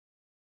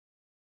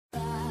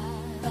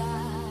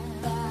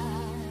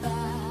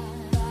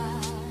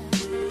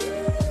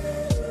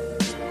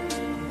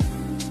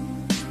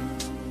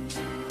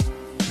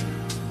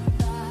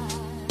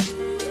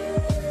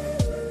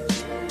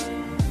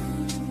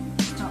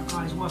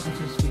welcome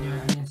to this video,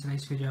 and in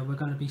today's video we're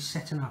going to be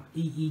setting up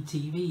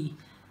eetv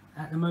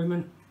at the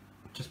moment,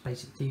 just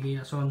basic TV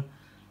that's on.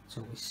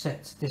 So we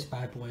set this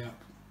bad boy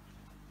up.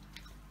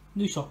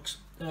 New socks,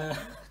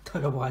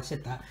 don't know why I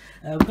said that.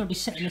 We're going to be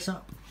setting this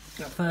up.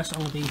 At first I'm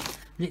going to be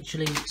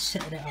literally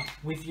setting it up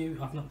with you.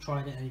 I've not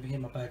tried it, and you can hear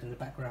my bird in the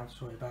background,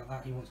 sorry about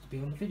that, he wants to be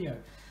on the video.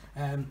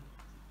 So I'm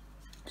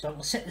going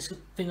to set this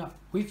thing up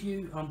with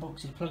you,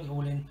 unbox it, plug it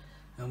all in,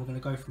 and we're going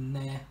to go from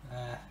there.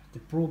 The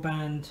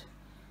broadband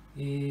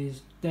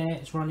is there,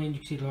 it's running, you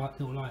can see the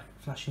little light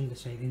flashing to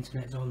say the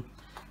internet's on.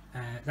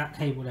 That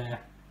cable there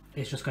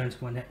is just going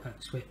to my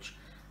network switch.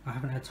 I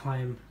haven't had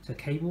time to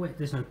cable it,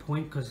 there's no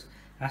point because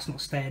that's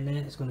not staying there,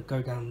 it's going to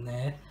go down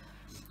there.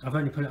 I've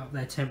only put it up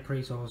there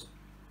temporary, so I was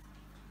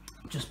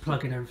just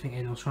plugging everything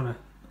in. I was trying to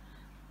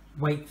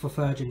wait for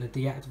Virgin to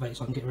deactivate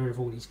so I can get rid of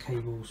all these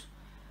cables.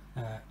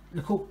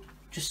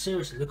 Just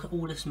seriously, look at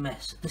all this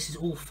mess. This is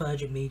all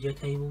Virgin Media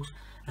cables,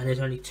 and there's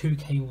only 2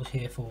 cables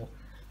here for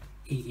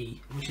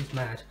EE, which is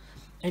mad.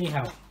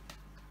 Anyhow,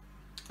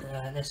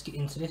 let's get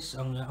into this.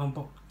 I'm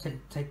going to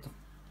take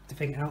the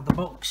thing out of the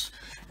box,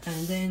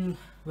 and then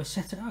we'll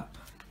set it up.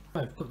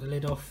 So I've got the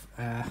lid off.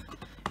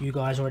 You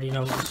guys already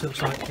know what this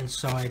looks like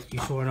inside. You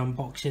saw an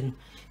unboxing.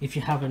 If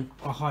you haven't,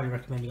 I highly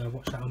recommend you go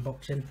watch that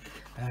unboxing.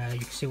 You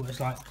can see what it's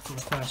like for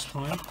the first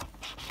time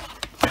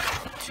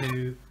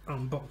to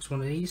unbox one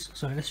of these.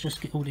 So let's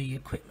just get all the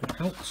equipment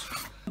out.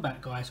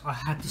 Back guys, I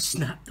had to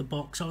snap the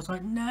box. I was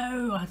like,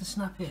 no, I had to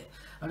snap it.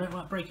 I don't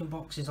like breaking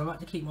boxes. I like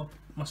to keep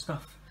my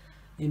stuff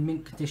in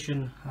mint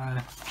condition. I'm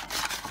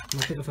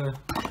a bit of a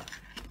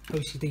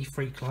OCD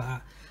freak like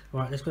that.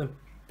 Right, let's go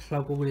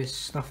plug all this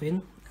stuff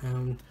in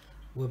and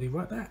we'll be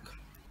right back.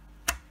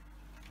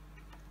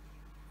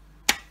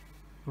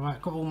 Right,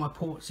 got all my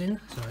ports in,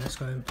 so let's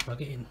go and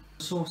plug it in.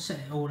 So set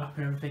it all up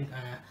and everything.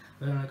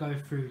 We're going to go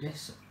through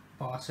this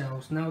by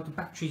ourselves. Now the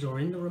batteries are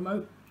in the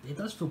remote. It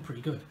does feel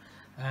pretty good.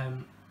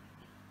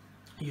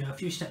 You're a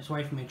few steps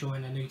away from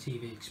enjoying a new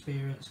TV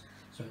experience,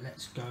 so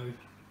let's go.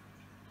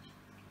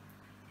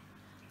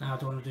 Now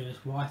do I want to do this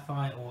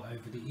Wi-Fi or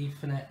over the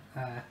Ethernet?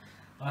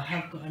 I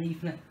have got an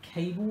Ethernet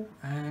cable,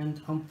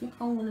 and I think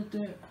I'm going to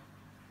do it.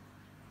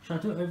 Should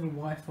I do it over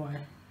Wi-Fi?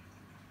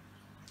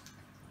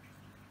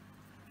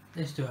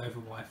 Let's do it over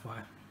Wi-Fi.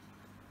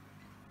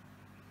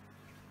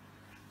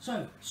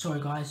 So,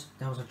 sorry guys,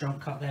 there was a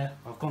jump cut there.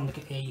 I've gone to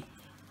get a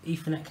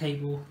Ethernet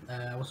cable.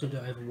 I was going to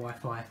do it over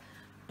Wi-Fi,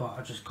 but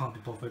I just can't be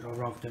bothered. I'd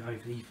rather do it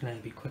over the Ethernet,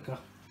 it'd be quicker.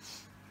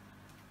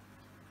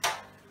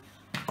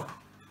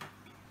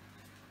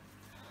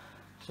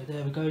 So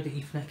there we go, the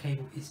Ethernet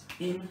cable is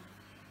in.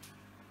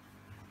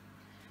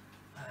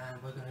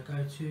 And we're going to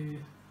go to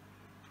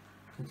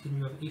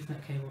continue with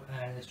Ethernet cable,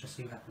 and let's just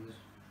see what happens.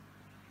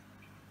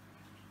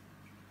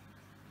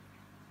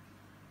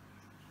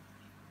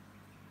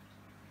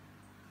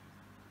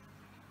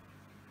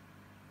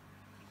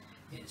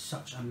 It's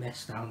such a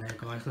mess down there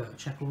guys. Look,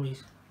 check all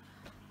these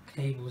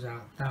cables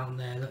out down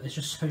there. Look, there's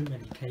just so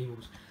many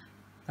cables.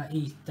 That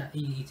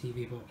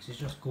eetv box is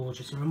just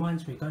gorgeous. It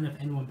reminds me, I don't know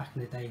if anyone back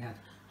in the day had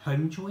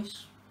Home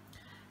Choice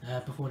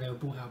before they were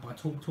bought out by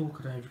TalkTalk.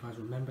 I don't know if you guys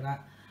remember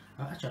that.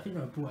 Actually, I think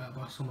they were bought out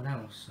by someone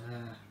else.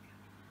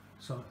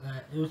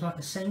 It was like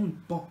the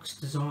same box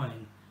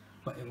design,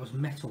 but it was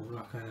metal,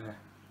 like a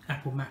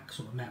Apple Mac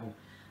sort of metal.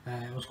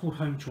 It was called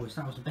Home Choice.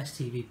 That was the best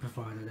TV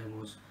provider there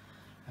was.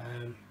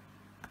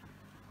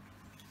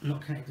 Not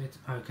connected.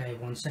 Okay,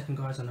 1 second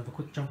guys, another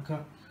quick jump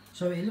cut.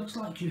 So it looks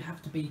like you have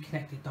to be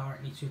connected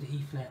directly to the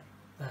Ethernet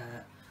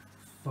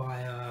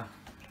via,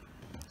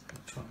 let's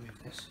try and move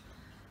this,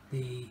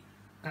 the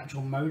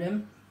actual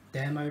modem,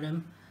 their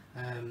modem.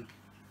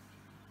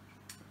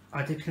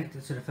 I did connect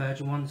it to the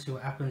Virgin one to see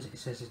what happens. It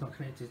says it's not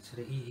connected to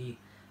the EE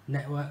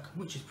network,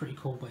 which is pretty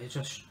cool, but it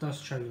just does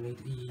show you need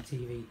the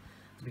eetv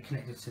to be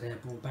connected to their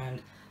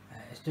broadband.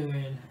 It's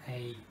doing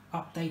a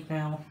update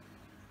now.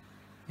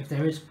 If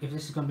this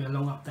is going to be a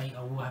long update,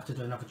 I will have to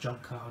do another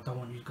jump cut. I don't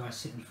want you guys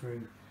sitting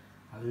through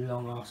a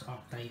long ass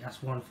update.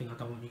 That's one thing I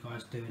don't want you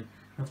guys doing.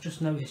 I've just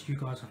noticed you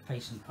guys are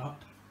facing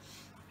up.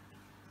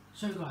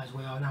 So guys,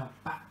 we are now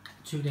back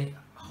to the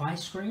high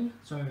screen.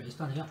 So it's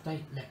done the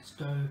update. Let's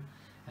go.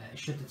 It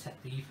should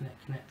detect the Ethernet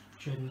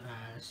connection.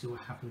 Let's see what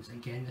happens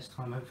again this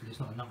time. Hopefully it's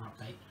not another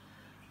update.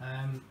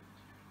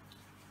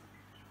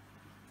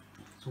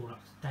 It's all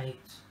up to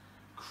date.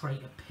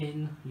 Create a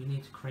pin. You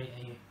need to create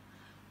a.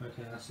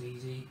 Okay, that's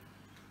easy.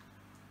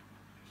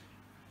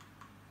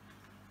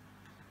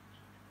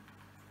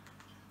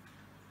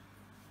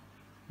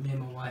 Me and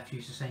my wife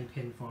use the same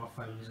pin for our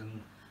phones,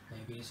 and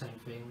it'll be the same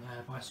thing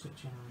by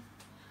switching on.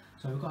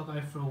 So we've got to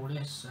go through all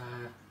this.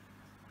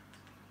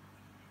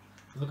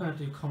 We're going to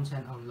do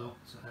content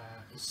unlocked.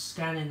 It's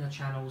scanning the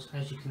channels,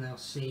 as you can now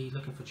see,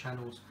 looking for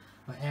channels.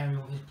 My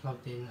aerial is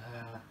plugged in.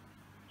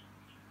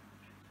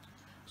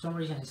 For some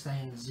reason it's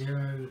saying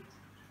 0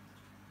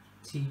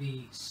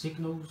 TV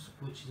signals,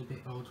 which is a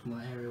bit odd.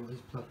 My aerial is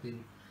plugged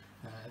in.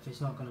 If it's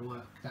not going to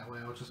work that way,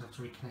 I'll just have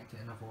to reconnect it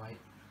another way.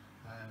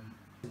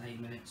 In 8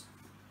 minutes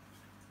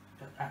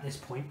at this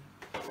point.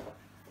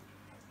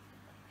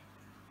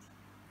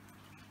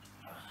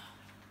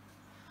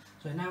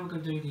 So now we're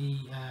going to do the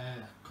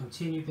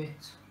continue bit.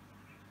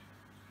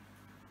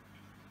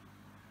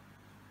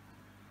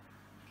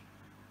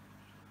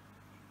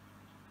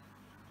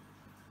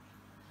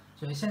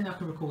 So it's saying I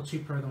can record 2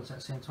 programs at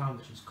the same time,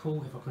 which is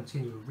cool. If I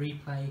continue with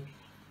replay,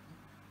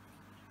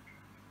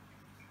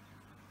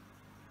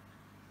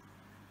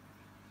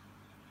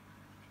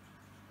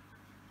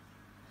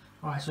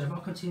 alright, so if I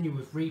continue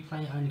with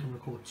replay, I only can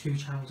record 2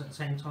 channels at the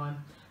same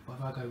time. But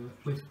if I go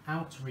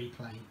without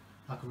replay,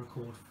 I can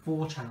record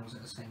 4 channels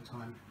at the same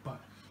time.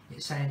 But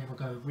it's saying if I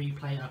go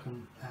replay, I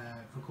can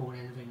record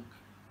anything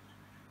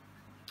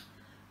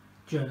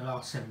during the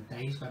last 7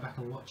 days, go back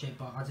and watch it,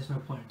 but there's no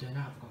point in doing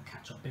that. I've got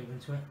catch up built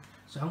into it.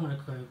 So I'm going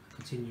to go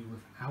continue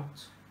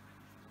without,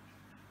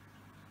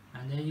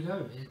 and there you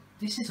go.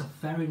 This is a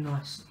very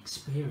nice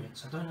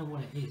experience. I don't know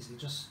what it is, it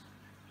just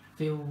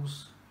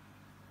feels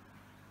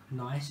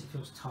nice, it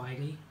feels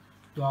tidy.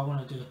 Do I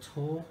want to do a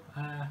tour?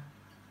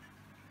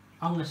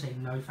 I'm going to say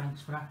no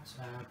thanks for that,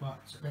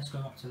 but let's go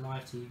up to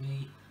live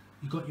TV.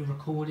 You've got your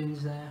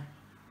recordings there,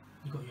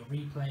 you've got your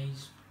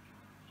replays,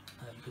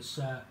 you can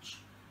search,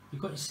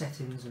 you've got your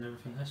settings and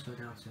everything. Let's go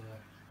down to,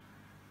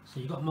 so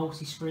you've got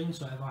multi-screen,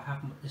 so if I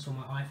have this on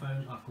my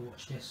iPhone, I can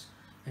watch this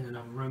in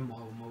another room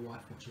while my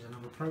wife watches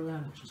another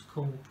program, which is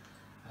cool.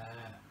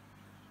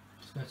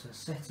 Let's go to the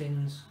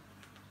settings.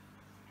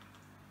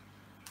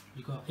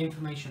 You've got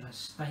information and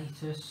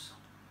status,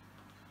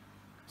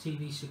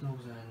 TV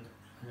signals and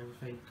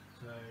everything.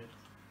 So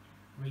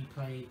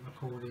replay,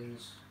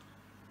 recordings.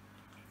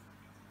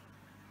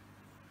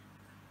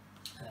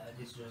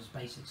 This is just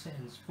basic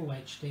settings. Full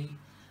HD,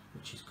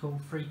 which is cool.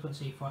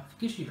 Frequency, it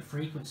gives you the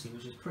frequency,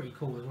 which is pretty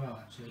cool as well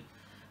actually.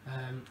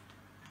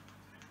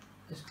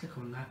 Let's click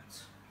on that.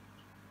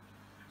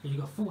 So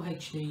you've got full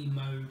HD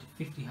mode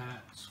 50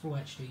 Hz, full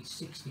HD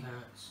 60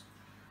 Hz,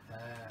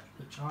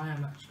 which I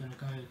am actually going to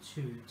go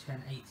to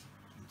 1080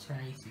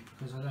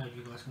 because I don't know if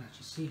you guys can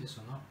actually see this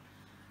or not.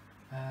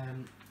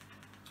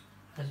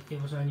 As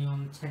it was only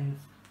on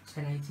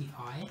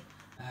 1080i,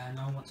 and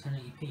I want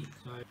 1080p.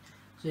 So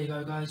there you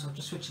go guys, I'll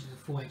just switch it to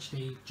full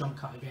HD, jump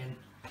cut again.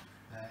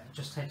 It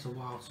just takes a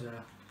while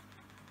to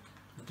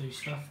do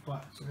stuff,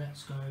 but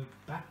let's go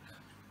back.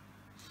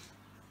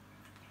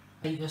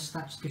 That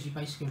just gives you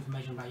basic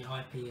information about your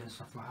IP and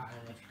stuff like that,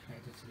 and if you're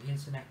connected to the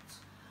internet.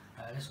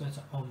 Let's go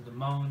to on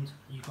demand.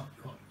 You've got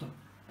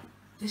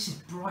this is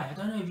bright. I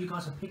don't know if you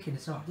guys are picking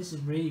this up. This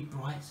is really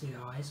bright to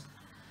your eyes.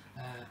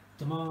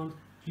 Demand,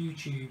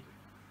 YouTube,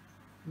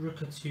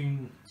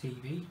 Rakuten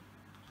TV,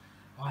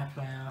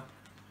 iPlayer,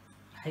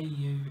 Hey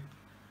You,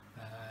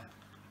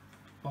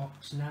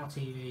 box, Now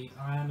TV.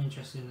 I am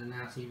interested in the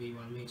Now TV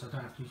one, means I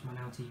don't have to use my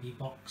Now TV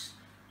box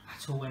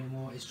at all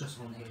anymore. It's just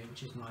on here,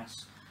 which is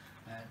nice.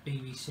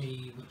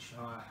 BBC, which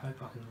I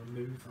hope I can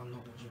remove. I'm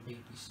not watching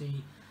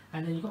BBC.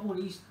 And then you've got all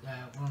these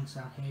ones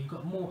down here. You've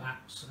got more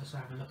apps. Let's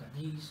have a look at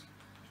these.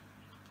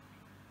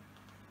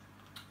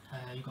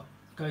 You've got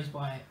goes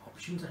by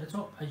options at the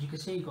top. As you can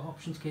see, you've got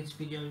options, kids,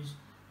 videos,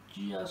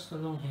 just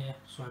along here.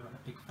 Sorry about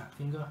the big fat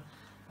finger.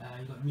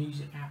 You've got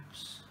music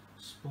apps,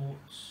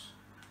 sports,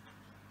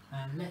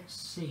 and let's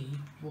see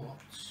what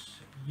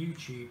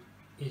YouTube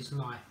is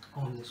like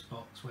on this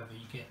box, whether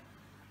you get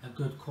a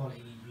good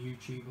quality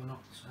YouTube or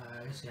not.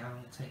 Let's see how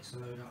long it takes to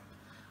load up.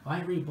 I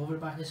ain't really bothered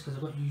about this because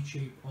I've got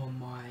YouTube on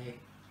my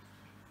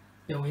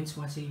built into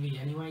my TV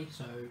anyway,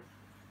 so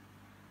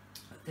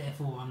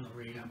therefore I'm not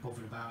really that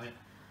bothered about it.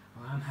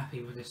 I am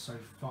happy with this so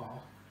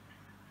far.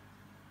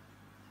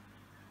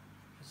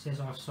 It says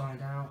I've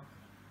signed out.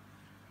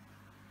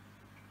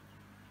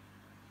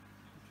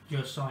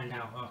 You're signed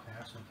out. Okay,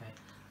 that's okay.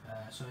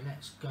 So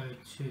let's go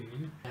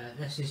to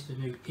this is the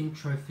new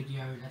intro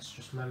video. Let's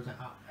just load that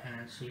up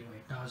and see what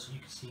it does. You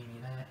can see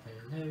me there.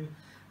 Hello.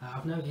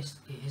 I've noticed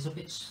it is a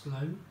bit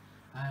slow.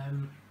 I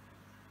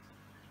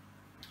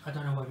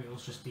don't know whether it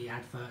was just the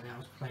advert that I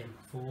was playing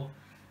before,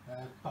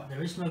 but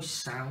there is no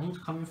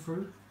sound coming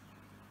through.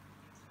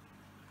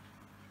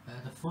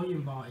 The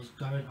volume bar is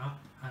going up,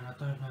 and I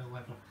don't know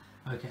whether.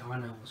 Okay, I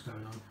know what's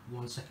going on.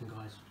 1 second,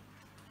 guys.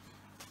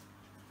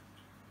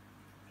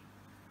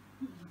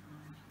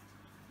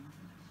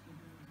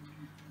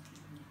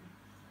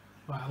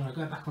 Right, I'm going to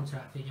go back onto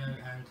that video,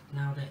 and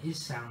now there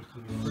is sound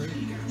coming through.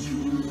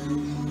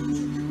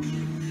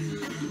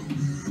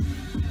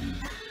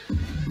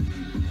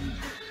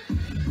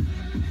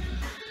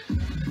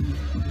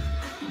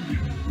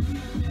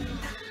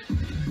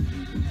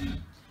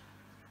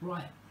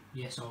 Right,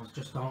 yes, I was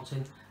just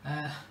dancing.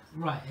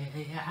 Right,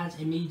 it has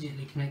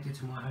immediately connected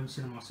to my home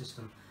cinema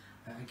system.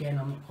 Again,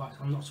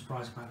 I'm not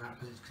surprised about that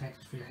because it's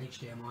connected through the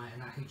HDMI,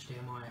 and that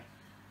HDMI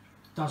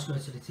does go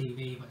to the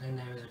TV, but then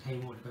there is a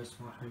cable that goes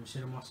to my home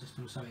cinema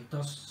system, so it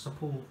does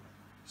support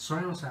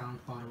surround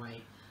sound, by the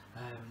way,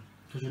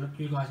 because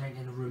you guys ain't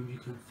in the room, you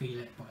can feel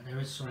it, but there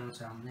is surround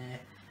sound there.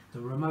 The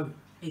remote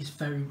is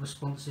very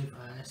responsive.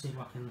 Let's see if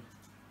I can.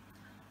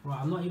 Right,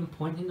 I'm not even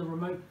pointing the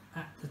remote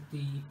at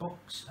the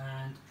box,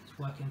 and it's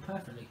working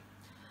perfectly.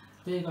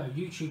 There you go,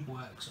 YouTube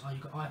works.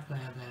 You've got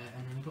iPlayer there,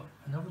 and then you've got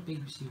another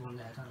BBC one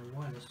there. I don't know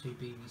why there's 2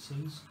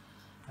 BBCs.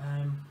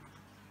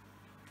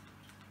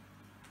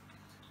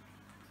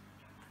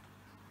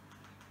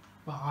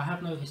 But I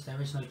have noticed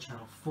there is no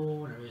Channel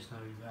 4, there is no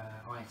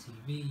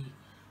ITV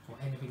or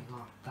anything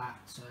like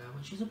that,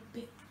 which is a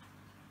bit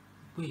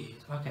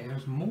weird. Okay,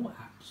 there's more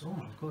apps. Oh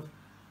my god.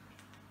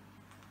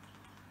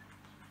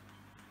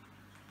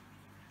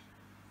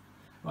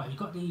 Right, you've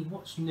got the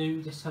what's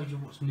new. This tells you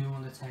what's new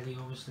on the telly.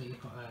 Obviously,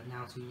 you've got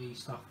Now TV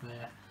stuff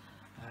there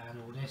and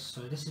all this.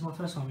 So this is my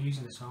first time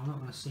using this, so I'm not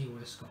going to see all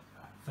this got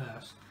at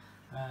first.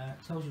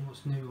 It tells you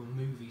what's new on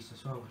movies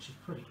as well, which is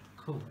pretty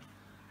cool.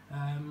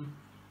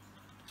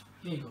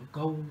 Yeah, you've got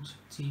Gold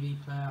TV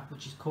player,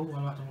 which is cool.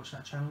 I like to watch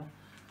that channel.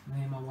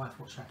 Me and my wife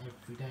watch that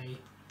every day.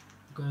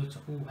 Go to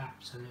all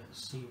apps and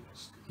let's see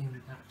what's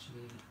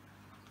actually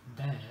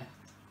there.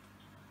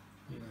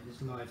 Here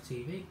is live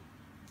TV.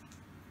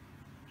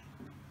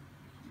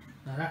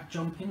 Now that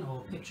jumping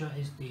or picture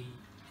is the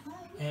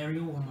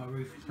aerial on my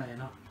roof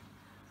playing up,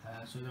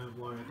 so don't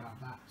worry about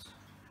that.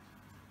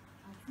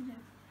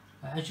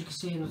 As you can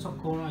see in the top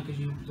corner, it gives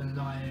you the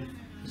live,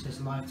 it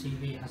says live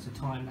TV, it has the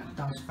time that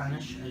does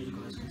vanish, as you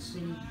guys can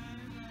see.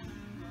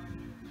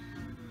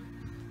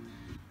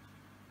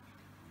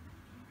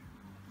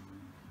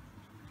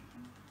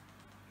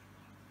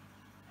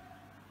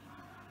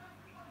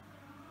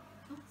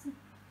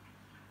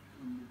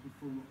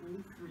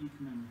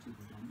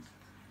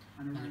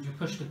 And if you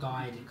push the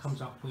guide, it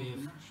comes up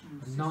with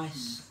a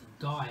nice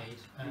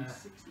guide, and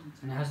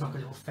it has like a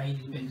little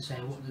faded bit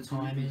saying what the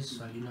time is,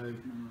 so you know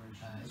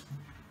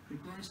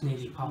it's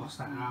nearly past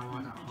that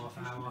hour, that half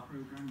hour.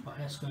 But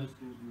let's go.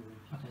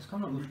 Okay, it's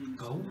coming up with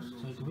gold.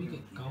 So do we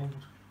get gold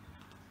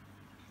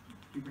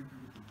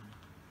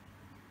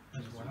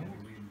as well?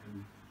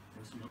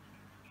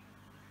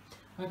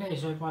 Okay,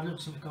 so by the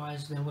looks of it,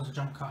 guys, there was a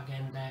jump cut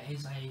again. There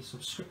is a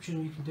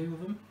subscription you can do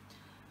with them.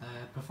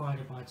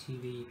 Provided by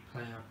TV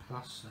Player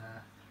Plus.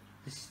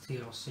 This is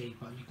TLC,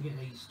 but you can get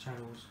these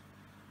channels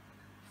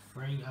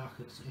free.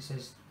 It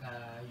says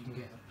you can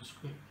get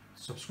a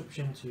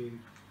subscription to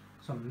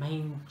some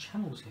main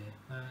channels here.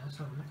 Let's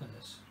have a look at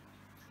this.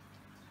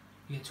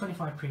 You get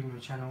 25 premium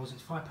channels.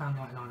 It's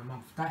 £5.99 a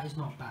month. That is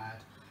not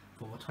bad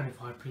for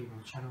 25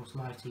 premium channels,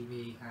 live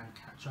TV and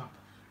catch up.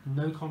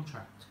 No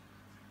contract.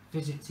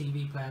 Visit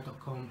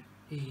tvplayer.com.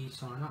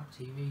 Sign up.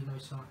 TV, no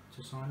site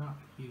to sign up.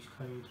 Use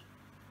code.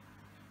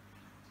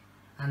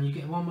 And you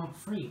get 1 month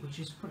free, which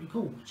is pretty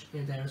cool.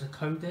 There is a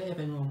code there if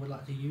anyone would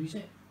like to use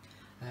it.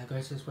 Go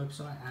to this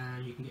website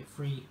and you can get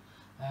free.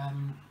 I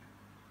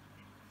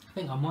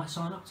think I might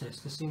sign up to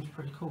this. This seems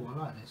pretty cool. I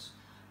like this.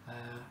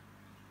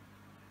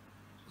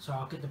 So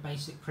I'll get the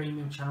basic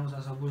premium channels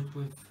as I would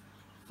with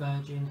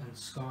Virgin and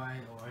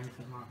Sky or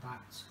anything like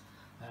that.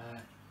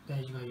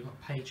 There you go. You've got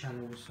pay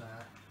channels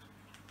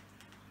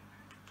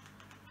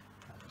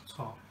at the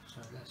top.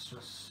 So let's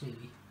just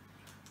see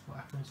what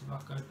happens if I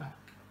go back.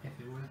 If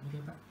it will let me go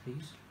back,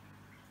 please.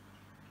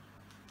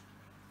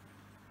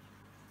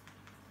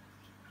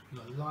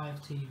 You've got live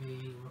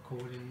TV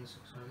recordings,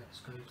 so let's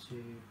go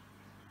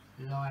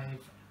to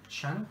live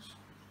channels.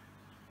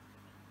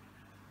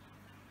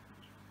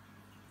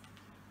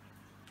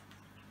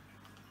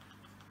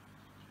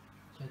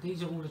 So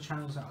these are all the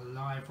channels that are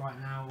live right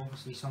now.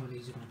 Obviously some of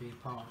these are going to be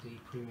part of the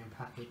premium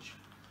package.